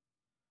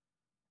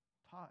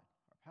 Todd,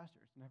 our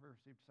pastor, has never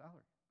received a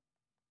salary.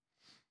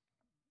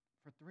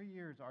 For 3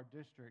 years, our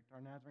district,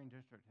 our Nazarene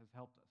district, has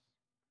helped us.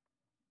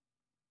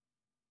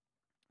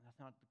 That's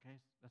not the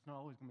case. That's not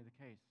always going to be the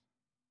case.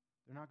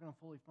 They're not going to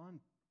fully fund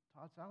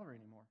Todd's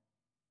salary anymore.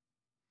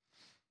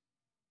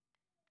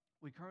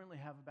 We currently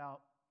have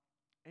about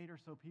 8 or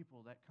so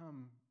people that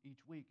come each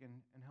week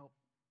and help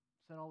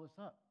set all this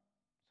up,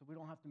 so we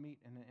don't have to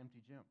meet in an empty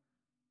gym.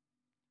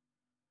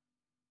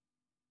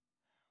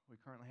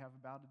 We currently have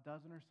about a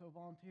dozen or so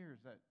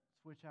volunteers that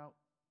switch out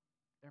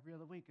every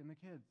other week in the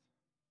kids.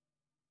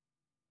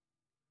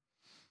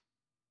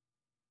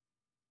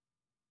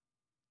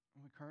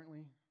 We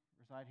currently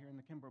reside here in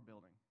the Kimbrough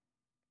building.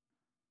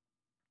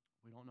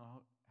 We don't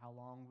know how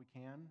long we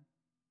can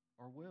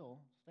or will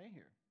stay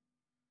here.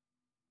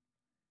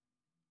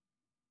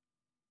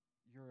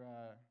 Your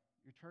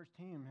church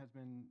team has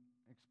been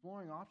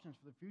exploring options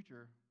for the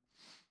future,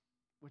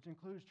 which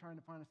includes trying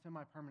to find a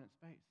semi-permanent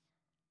space,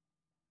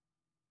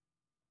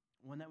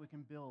 one that we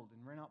can build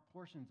and rent out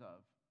portions of,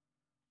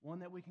 one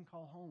that we can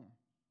call home,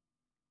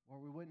 where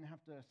we wouldn't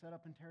have to set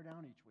up and tear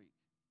down each week.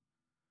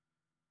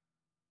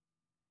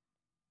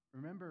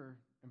 Remember,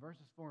 in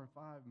verses 4 and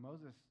 5,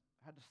 Moses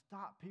had to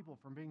stop people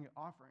from bringing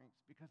offerings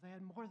because they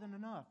had more than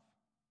enough.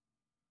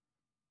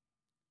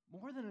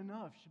 More than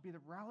enough should be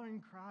the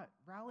rallying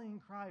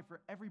cry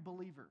for every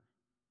believer.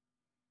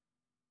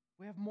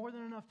 We have more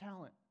than enough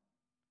talent.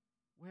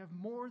 We have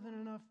more than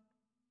enough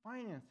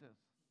finances.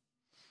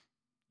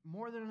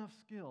 More than enough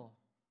skill.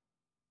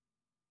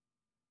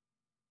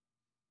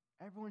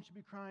 Everyone should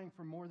be crying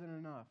for more than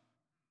enough.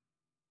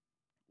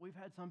 We've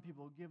had some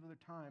people give their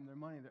time, their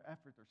money, their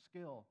effort, their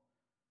skill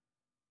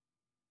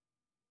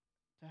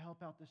to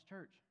help out this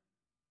church.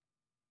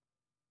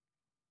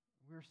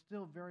 We're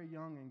still very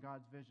young in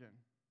God's vision.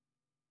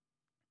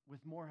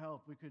 With more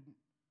help,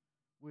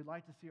 we'd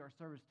like to see our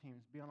service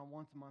teams be on a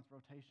once-a-month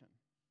rotation.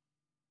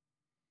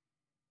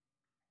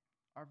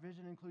 Our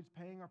vision includes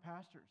paying our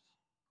pastors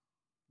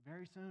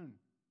very soon.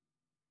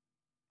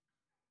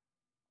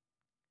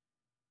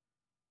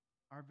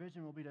 Our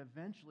vision will be to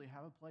eventually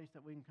have a place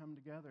that we can come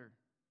together,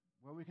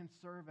 where we can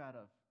serve out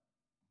of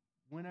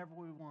whenever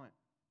we want,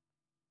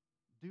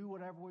 do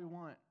whatever we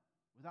want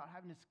without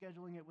having to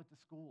scheduling it with the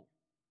school.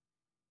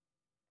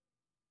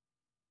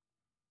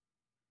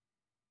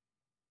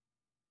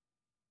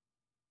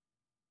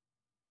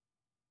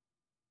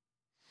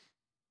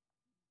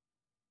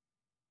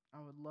 I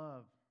would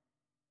love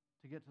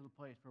to get to the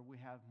place where we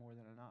have more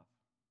than enough.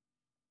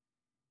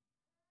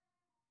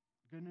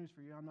 Good news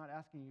for you, I'm not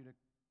asking you to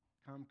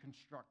come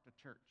construct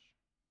a church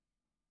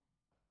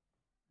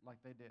like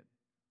they did.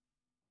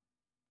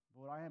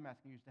 But what I am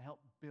asking you is to help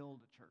build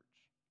a church.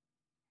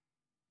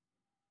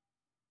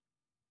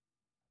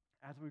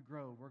 As we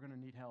grow, we're going to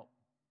need help.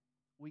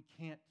 We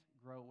can't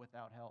grow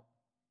without help.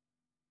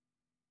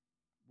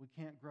 We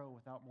can't grow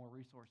without more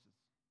resources.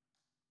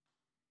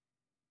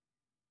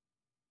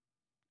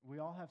 We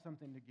all have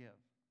something to give.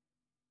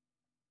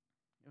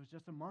 It was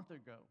just a month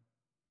ago.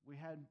 We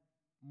had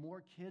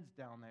more kids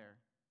down there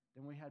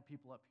than we had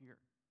people up here.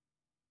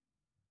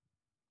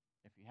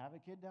 If you have a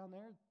kid down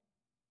there,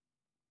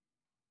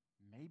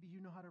 maybe you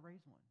know how to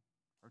raise one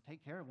or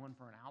take care of one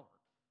for an hour.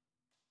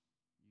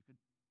 You could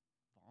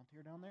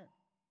volunteer down there.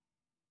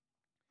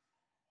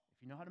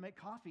 If you know how to make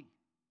coffee,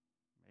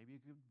 maybe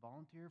you could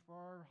volunteer for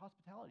our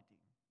hospitality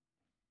team.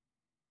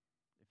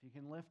 If you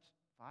can lift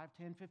 5,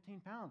 10, 15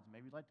 pounds,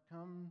 maybe you'd like to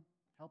come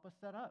help us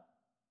set up.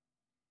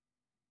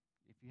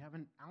 If you have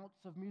an ounce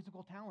of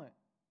musical talent,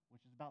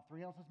 which is about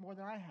 3 ounces more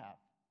than I have,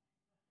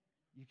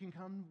 you can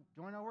come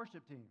join our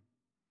worship team.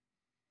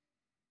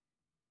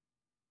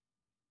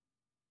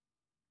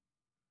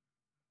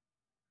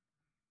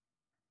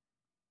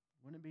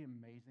 Wouldn't it be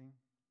amazing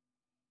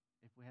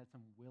if we had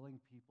some willing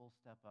people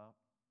step up?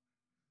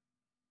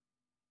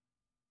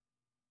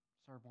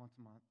 serve once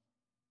a month,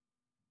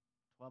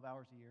 12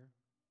 hours a year.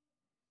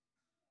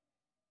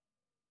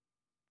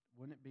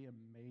 Wouldn't it be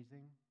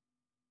amazing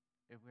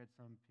if we had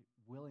some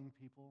willing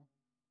people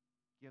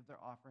give their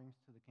offerings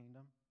to the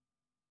kingdom?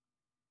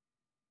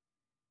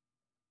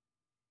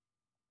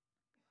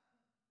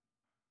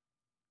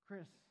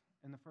 Chris,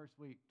 in the first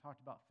week,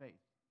 talked about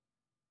faith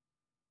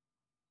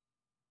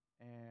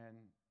and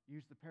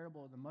used the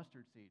parable of the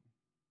mustard seed,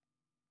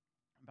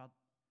 about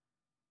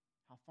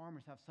how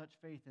farmers have such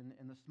faith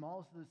in the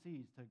smallest of the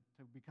seeds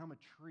to become a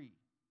tree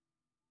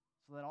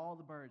so that all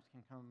the birds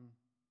can come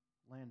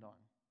land on.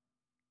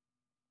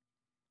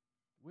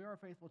 We are a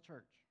faithful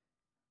church.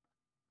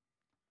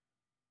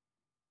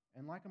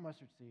 And like a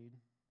mustard seed,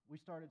 we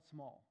started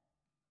small.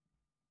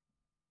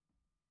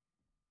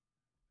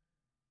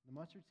 The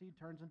mustard seed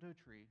turns into a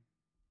tree,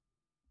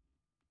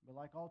 but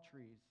like all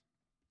trees,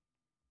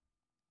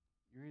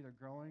 you're either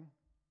growing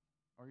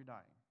or you're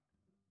dying.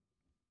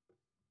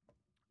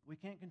 We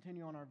can't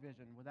continue on our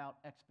vision without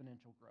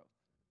exponential growth.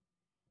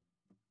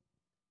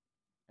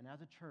 And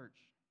as a church,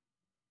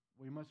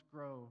 we must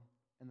grow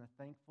in the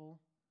thankful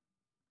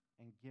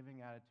and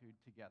giving attitude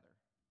together.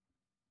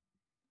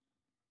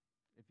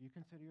 If you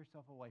consider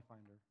yourself a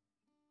wayfinder,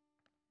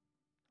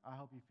 I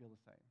hope you feel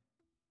the same.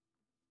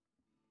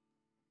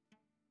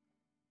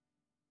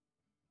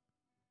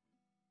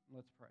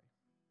 Let's pray.